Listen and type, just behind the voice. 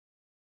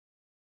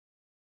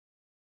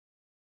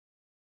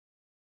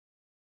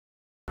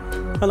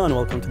Hello and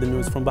welcome to the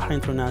news from Bahrain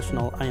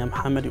International. I am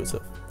Mohammed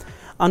Yusuf.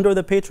 Under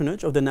the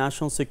patronage of the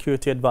National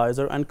Security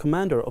Advisor and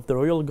Commander of the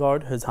Royal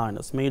Guard, His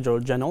Highness Major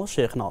General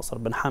Sheikh Nasser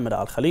bin Hamad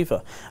Al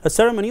Khalifa, a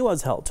ceremony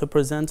was held to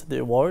present the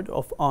Award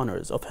of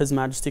Honours of His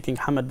Majesty King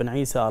Hamad bin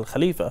Isa Al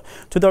Khalifa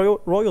to the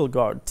Royal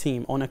Guard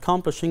team on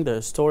accomplishing the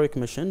historic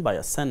mission by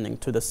ascending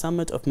to the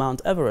summit of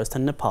Mount Everest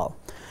in Nepal.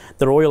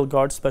 The Royal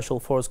Guard Special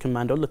Force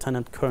Commander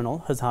Lieutenant Colonel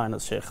His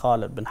Highness Sheikh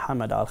Khalid bin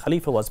Hamad Al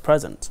Khalifa was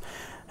present.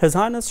 His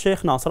Highness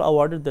Sheikh Nasser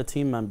awarded the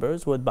team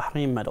members with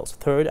Bahrain medals,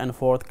 3rd and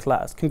 4th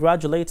class,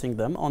 congratulating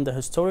them on the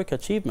historic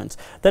achievements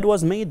that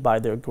was made by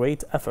their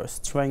great efforts,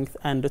 strength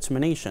and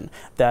determination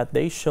that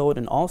they showed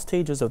in all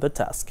stages of the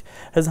task.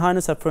 His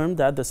Highness affirmed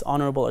that this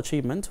honorable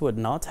achievement would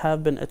not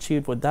have been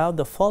achieved without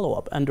the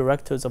follow-up and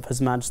directives of His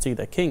Majesty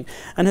the King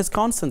and his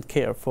constant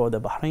care for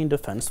the Bahrain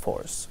Defense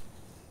Force.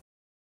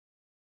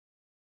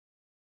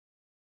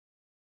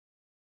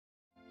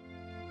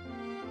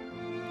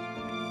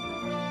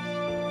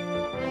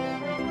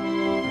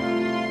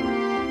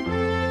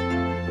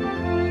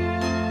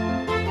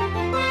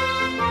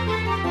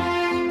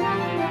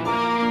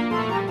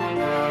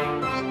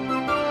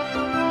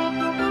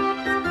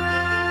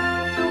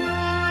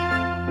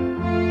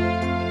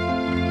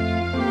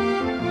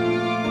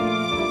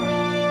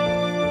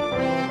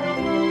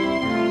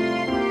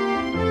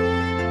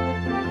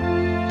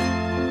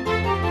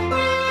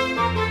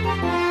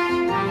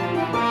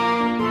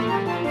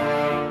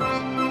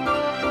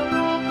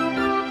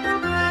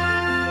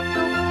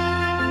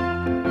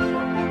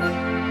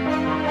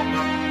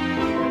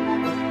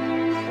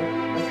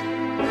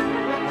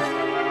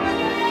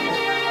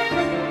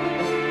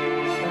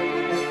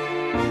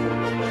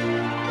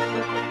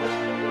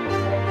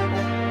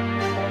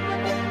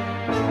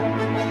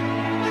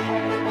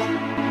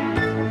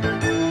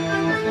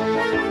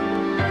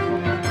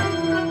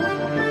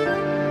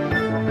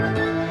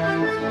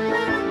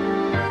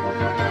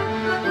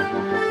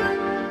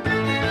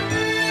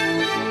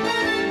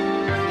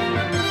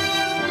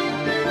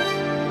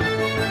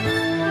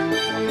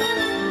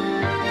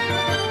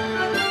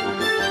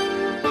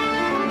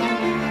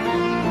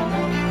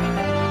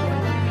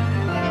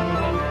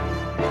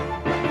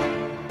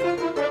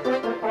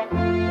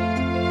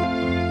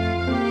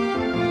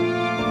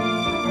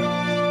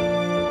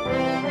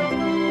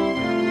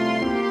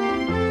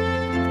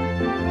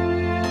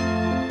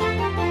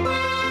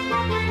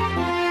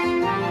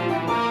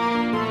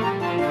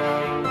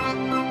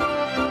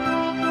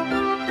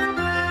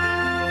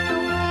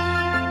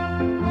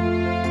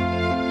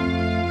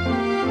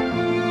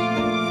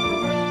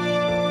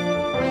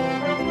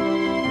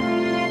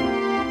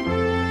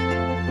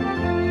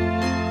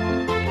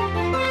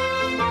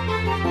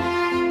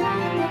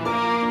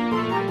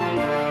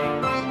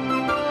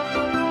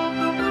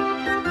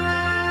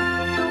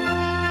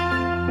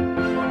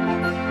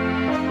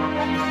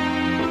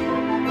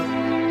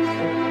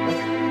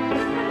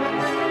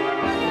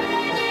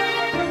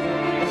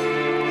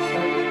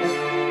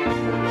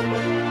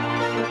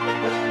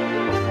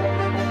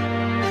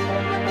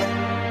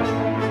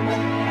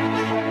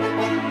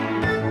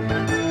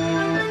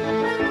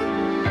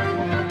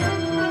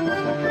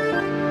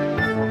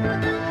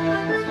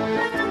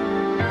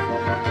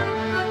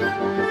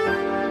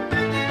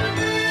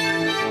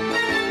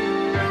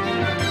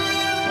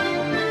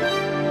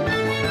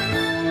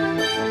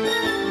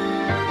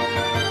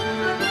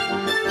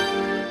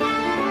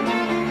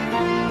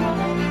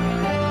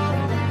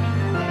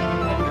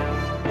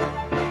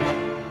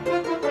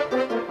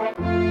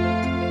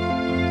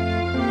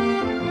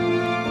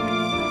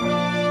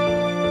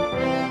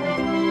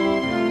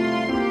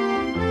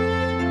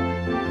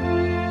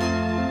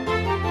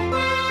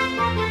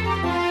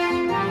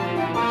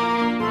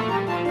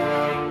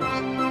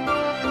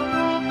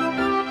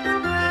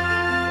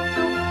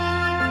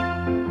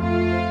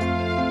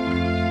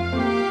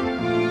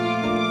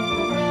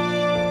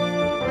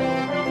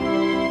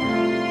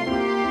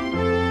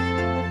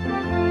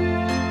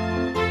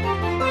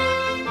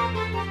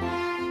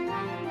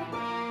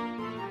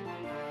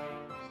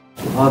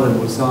 هذا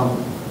الوسام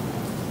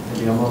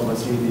اللي أمر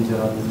سيدي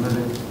جلالة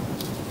الملك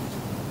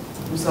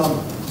وسام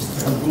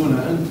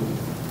تستحقونه أنتم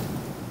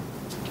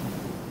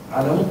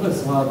على مو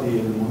بس هذه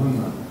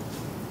المهمة،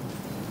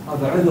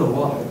 هذا عذر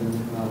واحد إن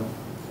احنا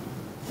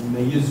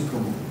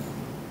نميزكم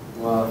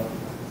ويكون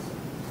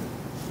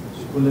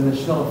لنا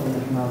الشرف إن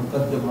احنا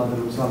نقدم هذا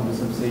الوسام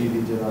باسم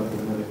سيدي جلالة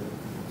الملك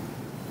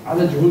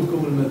على جهودكم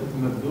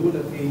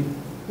المبذولة في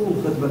طول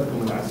خدمتكم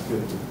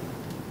العسكرية.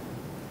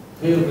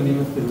 خير من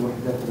يمثل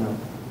وحدتنا،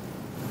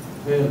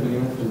 خير من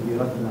يمثل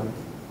ديرتنا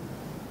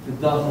في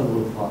الداخل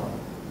والخارج.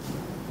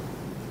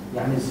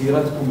 يعني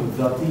سيرتكم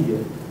الذاتية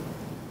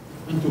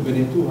انتم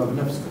بنيتوها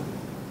بنفسكم.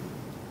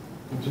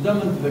 انتم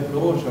دائما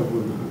تذكرون شو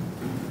اقول لكم،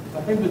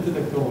 الحين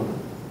بتذكرونا.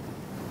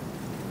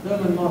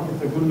 دائما ما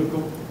كنت اقول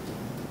لكم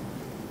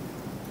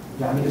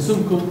يعني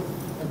اسمكم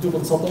انتم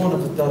بتسطرونه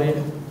في التاريخ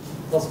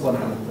غصبا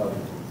عن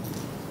التاريخ.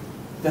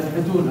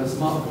 تنحتون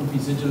اسماءكم في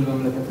سجل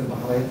مملكة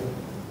البحرين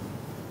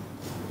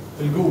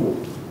القوة.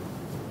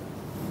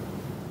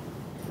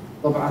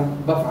 طبعا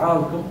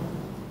بافعالكم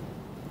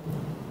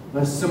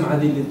بهالسمعة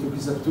دي اللي انتم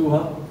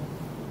كسبتوها،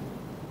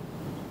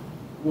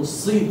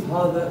 والصيت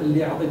هذا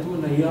اللي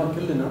اعطيتونا اياه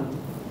كلنا،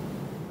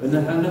 ان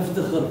احنا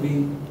نفتخر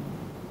في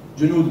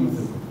جنود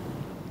مثلكم.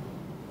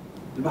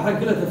 البحرين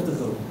كلها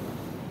تفتخر،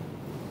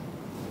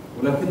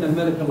 ولكن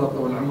الملك الله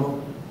يطول عمره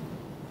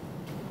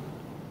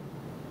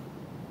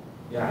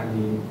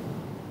يعني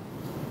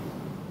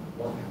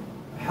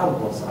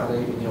حرص علي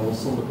اني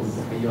اوصل لكم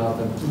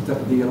تحياته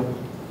وتقديره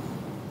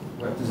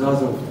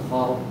واعتزازه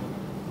وافتخاره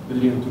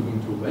باللي انتم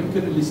قمتوه.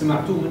 يمكن اللي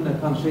سمعتوه منه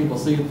كان شيء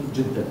بسيط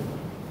جدا،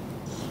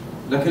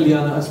 لكن اللي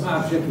انا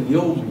اسمعه بشكل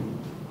يومي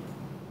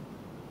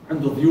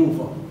عند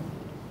ضيوفه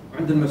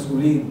وعند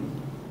المسؤولين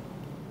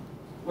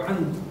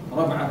وعند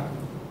ربعه،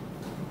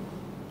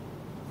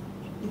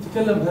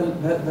 يتكلم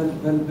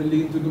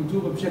باللي انتم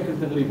قمتوه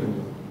بشكل تقريبا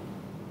يومي.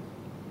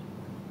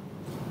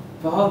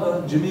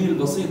 فهذا جميل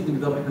بسيط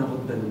نقدر احنا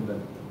نرده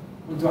للبلد،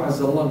 وانتم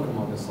عز الله انكم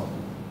ما قصرتوا،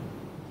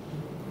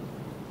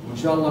 وان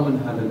شاء الله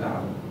منها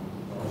للاعلى.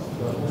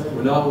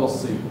 ولا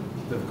اوصيكم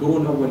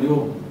تذكرون اول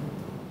يوم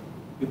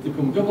قلت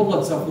لكم قبل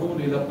لا تسافرون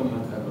الى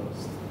قمه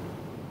ايفرست،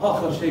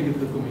 اخر شيء قلت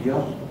لكم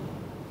اياه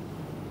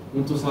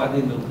وانتم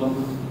صاعدين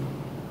للقمه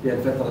في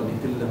الفتره دي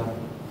كلها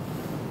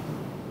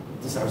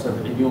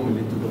 79 يوم اللي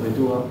انتم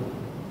قضيتوها،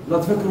 لا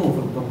تفكرون في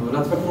القمه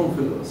ولا تفكرون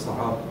في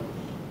الصعاب،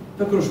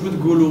 فكروا ايش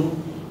بتقولون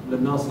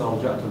للناس لو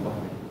رجعتوا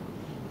البحرين.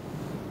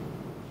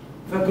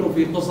 فكروا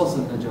في قصص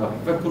النجاح،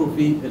 فكروا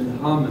في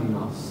الهام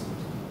الناس.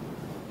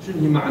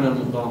 شنو هي معنى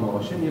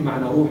المغامره؟ شنو هي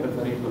معنى روح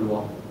الفريق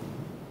الواحد؟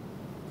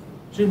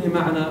 شنو هي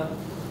معنى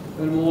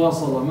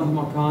المواصله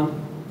مهما كان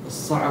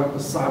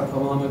الصعب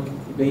امامك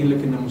يبين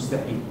لك انه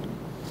مستحيل.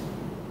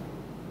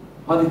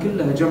 هذه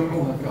كلها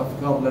جمعوها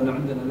كافكار، لان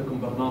عندنا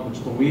لكم برنامج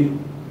طويل،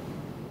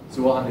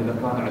 سواء اذا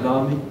كان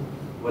اعلامي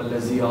ولا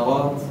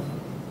زيارات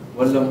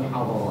ولا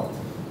محاضرات.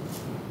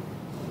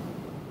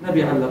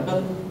 نبي على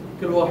الاقل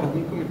كل واحد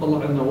منكم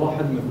يطلع لنا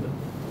واحد مثله،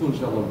 تكون ان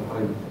شاء الله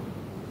البحرين.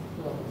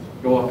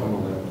 قواكم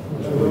الله.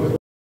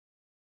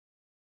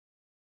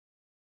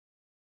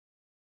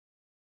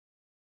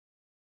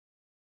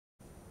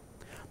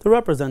 The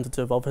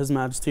representative of His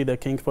Majesty the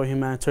King for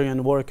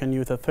Humanitarian Work and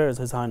Youth Affairs,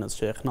 His Highness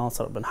Sheikh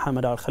Nasser bin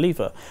Hamad Al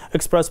Khalifa,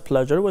 expressed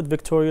pleasure with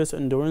victorious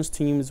endurance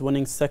teams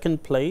winning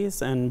second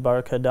place in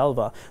Barca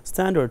d'Alva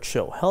Standard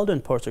Show held in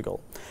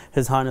Portugal.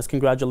 His Highness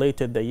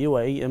congratulated the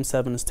UAE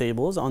M7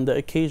 stables on the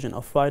occasion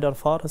of rider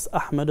Faris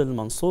Ahmed Al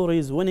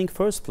Mansouri's winning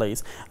first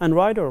place and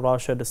rider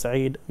Rashid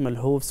Saeed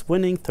Malhouf's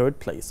winning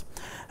third place.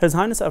 His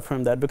Highness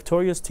affirmed that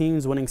victorious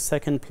teams winning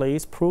second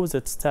place proves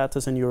its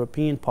status in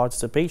European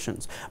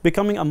participations,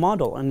 becoming a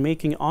model and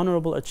making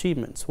honorable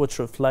achievements, which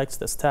reflects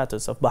the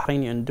status of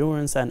Bahraini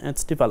endurance and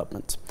its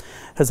development.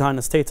 His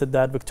Highness stated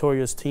that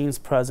victorious teams'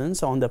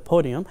 presence on the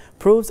podium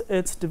proves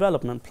its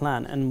development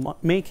plan and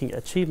making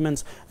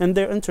achievements in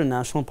their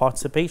international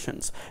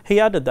participations. He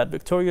added that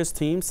victorious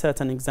teams set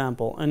an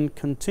example in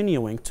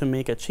continuing to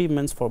make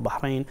achievements for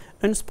Bahrain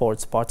in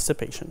sports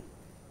participation.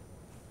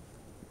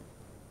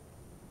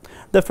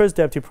 The first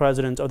Deputy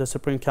President of the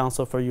Supreme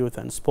Council for Youth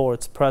and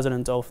Sports,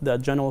 President of the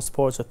General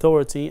Sports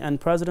Authority and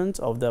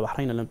President of the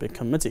Bahrain Olympic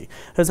Committee,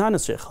 His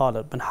Highness Sheikh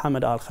Khalid bin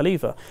Hamad Al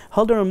Khalifa,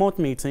 held a remote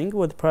meeting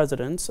with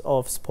presidents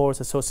of sports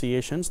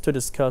associations to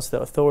discuss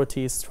the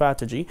authority's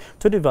strategy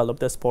to develop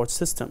the sports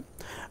system.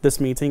 This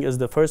meeting is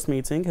the first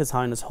meeting His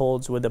Highness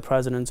holds with the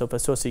presidents of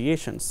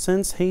associations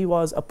since he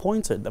was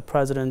appointed the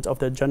President of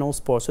the General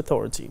Sports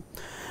Authority.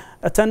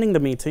 Attending the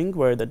meeting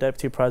were the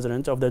Deputy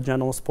President of the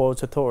General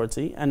Sports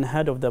Authority and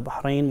Head of the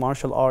Bahrain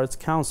Martial Arts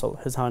Council,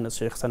 His Highness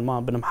Sheikh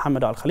Salman bin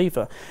Mohammed Al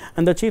Khalifa,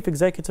 and the Chief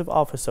Executive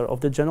Officer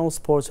of the General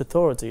Sports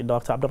Authority,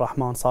 Dr.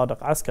 Abdurrahman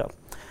Sadiq Askar.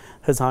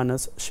 His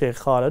Highness Sheikh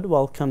Khalid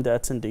welcomed the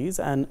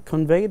attendees and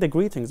conveyed the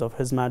greetings of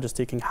His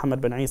Majesty King Hamad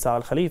bin Isa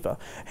Al Khalifa,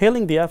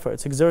 hailing the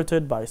efforts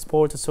exerted by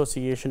sports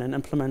association in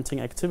implementing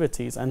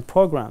activities and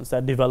programs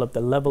that develop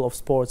the level of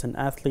sports and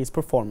athletes'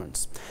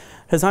 performance.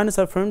 His Highness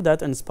affirmed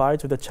that in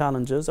spite of the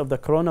challenges of the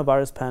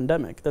coronavirus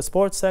pandemic, the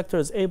sports sector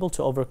is able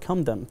to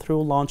overcome them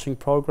through launching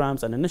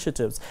programs and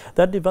initiatives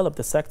that develop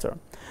the sector.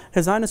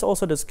 His Highness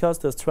also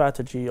discussed the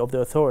strategy of the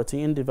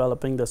authority in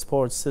developing the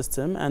sports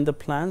system and the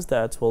plans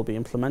that will be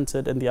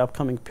implemented in the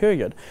upcoming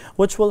period,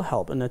 which will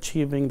help in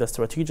achieving the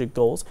strategic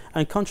goals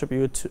and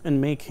contribute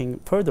in making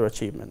further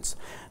achievements.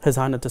 His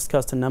Highness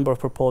discussed a number of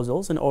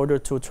proposals in order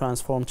to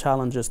transform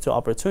challenges to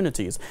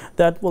opportunities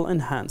that will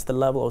enhance the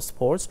level of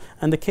sports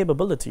and the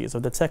capabilities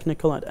of the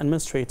technical and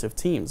administrative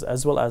teams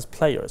as well as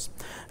players.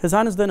 His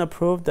Highness then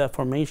approved the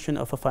formation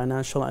of a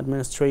financial and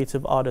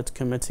administrative audit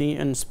committee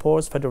in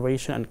sports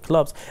federation and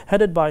clubs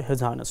headed by His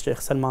Highness Sheikh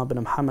Salman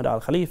bin Mohammed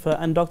Al Khalifa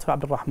and Dr.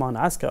 Abdurrahman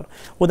Askar,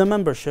 with a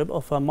membership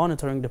of a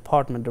monitoring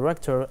department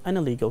director and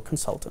a legal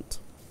consultant.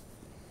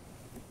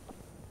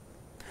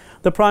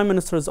 The Prime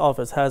Minister's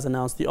office has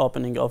announced the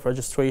opening of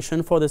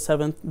registration for the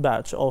 7th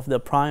batch of the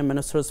Prime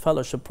Minister's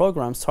Fellowship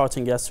Program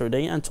starting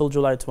yesterday until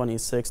July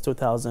 26,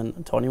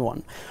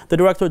 2021. The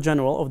Director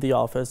General of the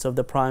Office of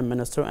the Prime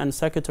Minister and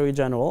Secretary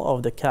General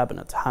of the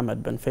Cabinet,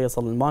 Hamad bin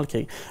Faisal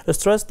al-Malki,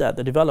 stressed that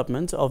the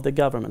development of the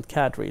government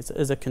cadres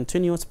is a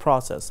continuous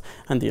process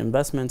and the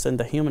investments in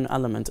the human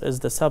element is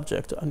the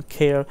subject and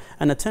care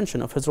and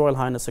attention of His Royal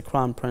Highness the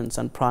Crown Prince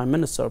and Prime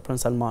Minister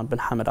Prince Salman bin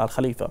Hamad Al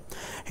Khalifa.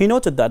 He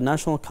noted that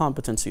national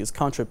competencies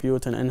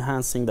contribute in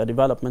enhancing the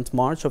development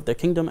march of the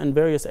kingdom in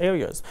various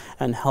areas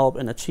and help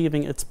in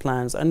achieving its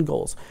plans and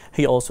goals.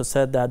 He also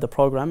said that the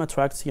program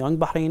attracts young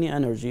Bahraini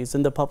energies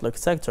in the public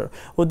sector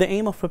with the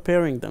aim of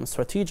preparing them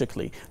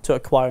strategically to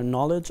acquire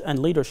knowledge and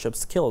leadership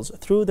skills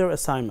through their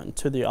assignment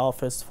to the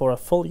office for a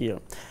full year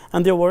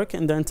and their work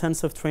in the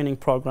intensive training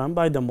program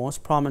by the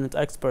most prominent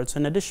experts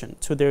in addition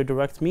to their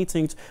direct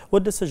meetings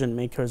with decision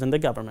makers in the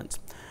government.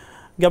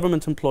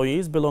 Government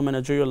employees below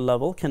managerial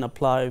level can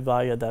apply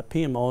via the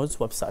PMO's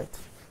website.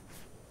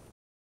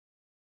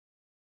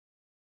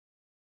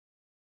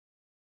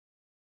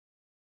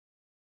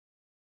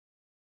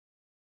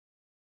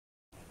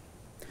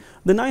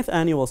 The 9th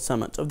Annual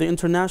Summit of the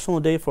International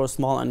Day for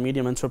Small and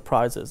Medium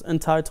Enterprises,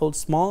 entitled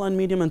Small and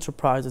Medium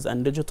Enterprises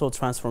and Digital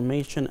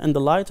Transformation in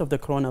the Light of the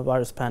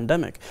Coronavirus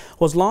Pandemic,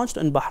 was launched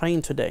in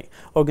Bahrain today,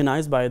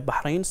 organized by the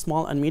Bahrain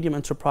Small and Medium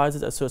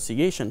Enterprises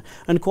Association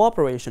in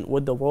cooperation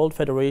with the World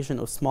Federation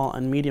of Small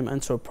and Medium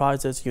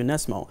Enterprises,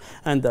 UNESCO,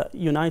 and the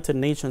United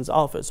Nations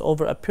Office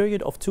over a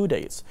period of 2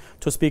 days.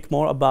 To speak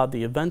more about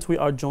the event, we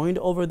are joined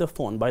over the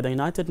phone by the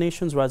United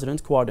Nations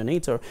Resident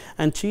Coordinator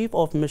and Chief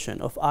of Mission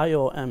of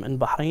IOM in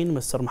Bahrain,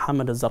 Mr.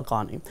 Mohammed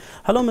al-Zarqani.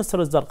 Hello, Mr.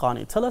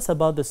 al-Zarqani. Tell us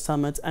about the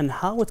summit and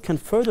how it can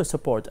further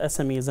support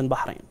SMEs in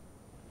Bahrain.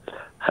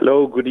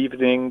 Hello, good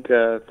evening.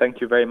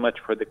 Thank you very much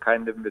for the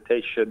kind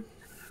invitation.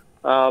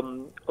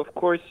 Of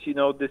course, you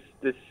know,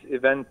 this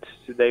event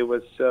today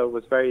was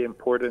very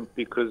important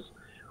because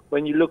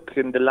when you look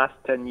in the last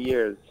 10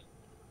 years,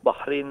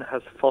 Bahrain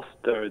has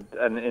fostered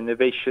an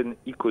innovation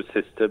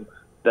ecosystem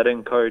that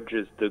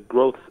encourages the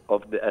growth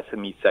of the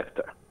SME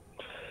sector.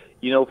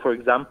 You know, for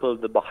example,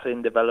 the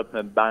Bahrain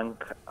Development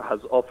Bank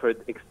has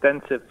offered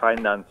extensive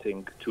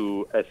financing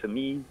to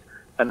SMEs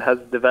and has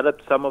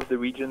developed some of the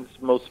region's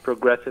most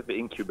progressive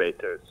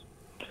incubators.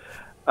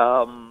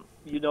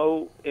 You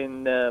know,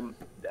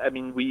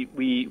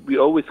 we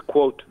always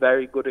quote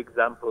very good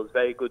examples,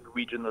 very good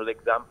regional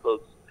examples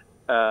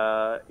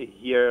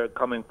here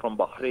coming from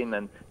Bahrain,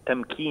 and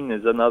Tamkeen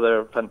is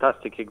another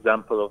fantastic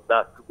example of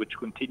that, which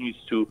continues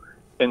to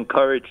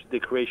encourage the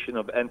creation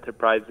of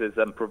enterprises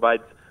and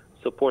provides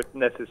support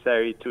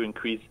necessary to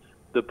increase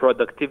the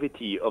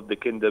productivity of the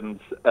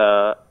kingdom's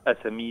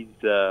SME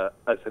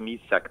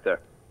sector.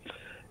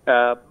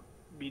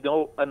 You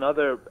know,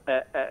 another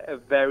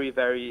very,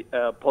 very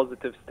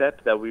positive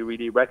step that we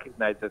really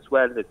recognize as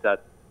well is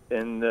that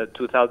in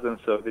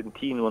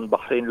 2017, when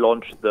Bahrain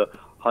launched the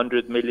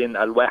 100 million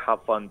Al-Waha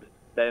Fund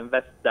that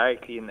invests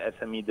directly in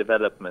SME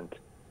development.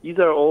 These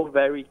are all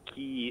very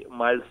key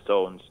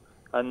milestones,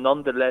 and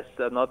nonetheless,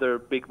 another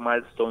big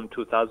milestone,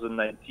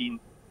 2019,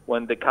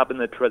 when the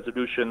cabinet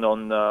resolution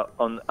on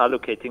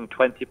allocating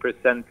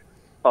 20%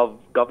 of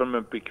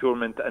government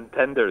procurement and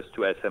tenders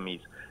to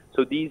SMEs.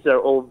 So these are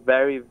all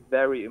very,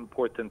 very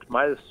important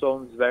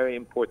milestones, very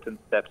important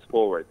steps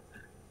forward.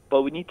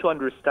 But we need to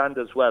understand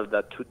as well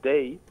that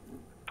today,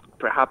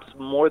 perhaps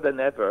more than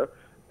ever,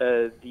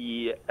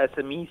 the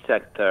SME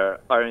sector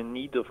are in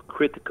need of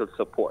critical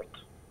support.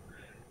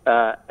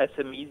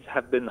 SMEs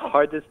have been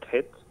hardest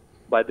hit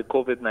by the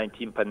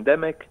COVID-19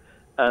 pandemic,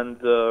 and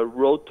the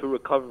road to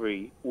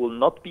recovery will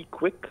not be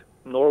quick,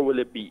 nor will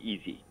it be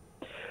easy.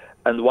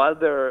 And while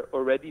there are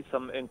already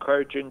some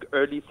encouraging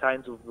early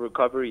signs of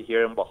recovery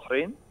here in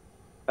Bahrain,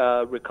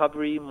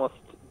 recovery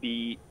must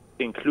be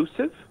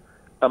inclusive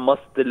and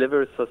must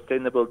deliver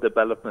sustainable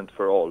development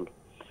for all.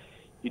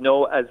 You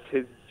know, as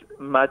His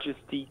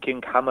Majesty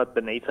King Hamad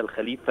bin Isa Al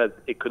Khalifa's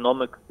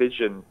economic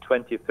vision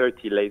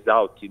 2030 lays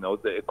out, you know,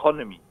 the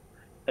economy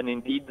and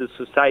indeed the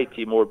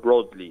society more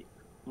broadly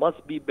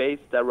must be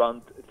based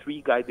around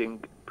three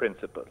guiding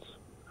principles.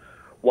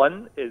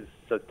 One is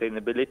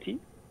sustainability,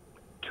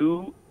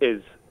 two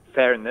is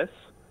fairness,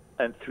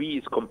 and three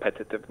is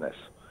competitiveness.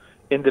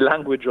 In the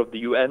language of the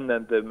UN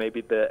and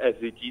maybe the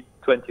SDG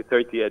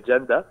 2030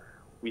 agenda,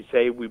 we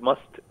say we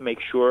must make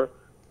sure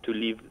to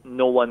leave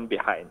no one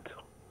behind.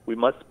 We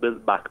must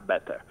build back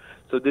better.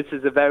 So this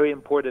is a very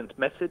important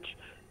message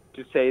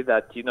to say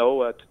that, you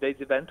know,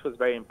 today's event was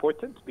very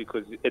important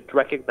because it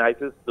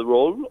recognizes the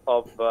role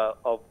of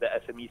the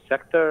SME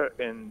sector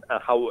and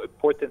how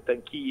important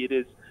and key it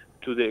is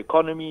to the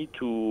economy,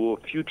 to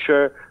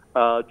future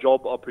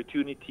job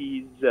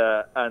opportunities,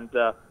 and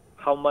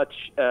how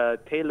much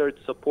tailored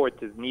support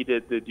is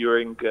needed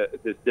during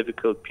this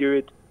difficult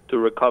period to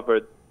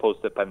recover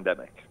post the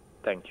pandemic.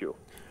 Thank you.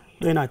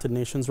 The United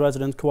Nations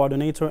Resident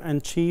Coordinator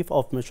and Chief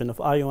of Mission of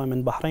IOM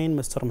in Bahrain,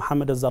 Mr.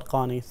 Mohammed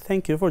al-Zarqani,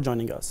 thank you for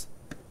joining us.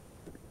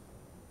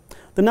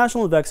 The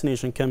national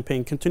vaccination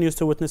campaign continues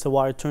to witness a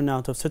wide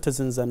turnout of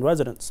citizens and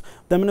residents.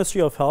 The Ministry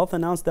of Health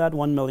announced that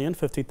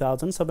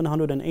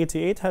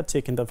 1,050,788 had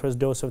taken the first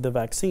dose of the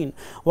vaccine,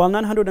 while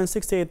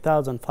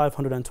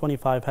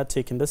 968,525 had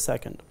taken the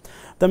second.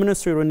 The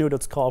ministry renewed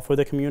its call for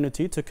the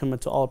community to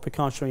commit to all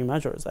precautionary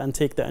measures and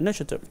take the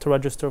initiative to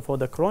register for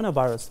the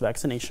coronavirus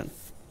vaccination.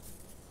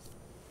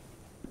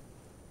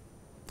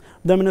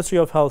 The Ministry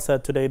of Health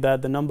said today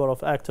that the number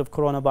of active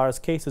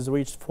coronavirus cases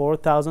reached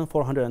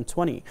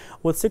 4,420,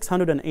 with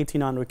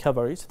 689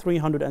 recoveries,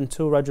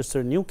 302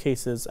 registered new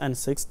cases, and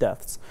 6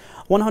 deaths.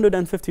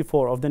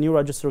 154 of the new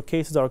registered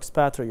cases are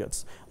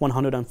expatriates,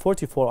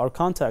 144 are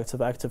contacts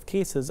of active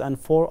cases, and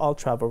 4 are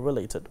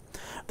travel-related.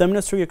 The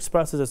ministry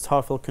expresses its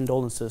heartfelt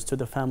condolences to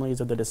the families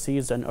of the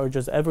deceased and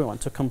urges everyone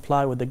to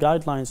comply with the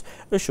guidelines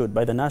issued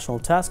by the National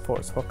Task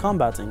Force for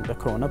combating the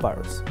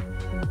coronavirus.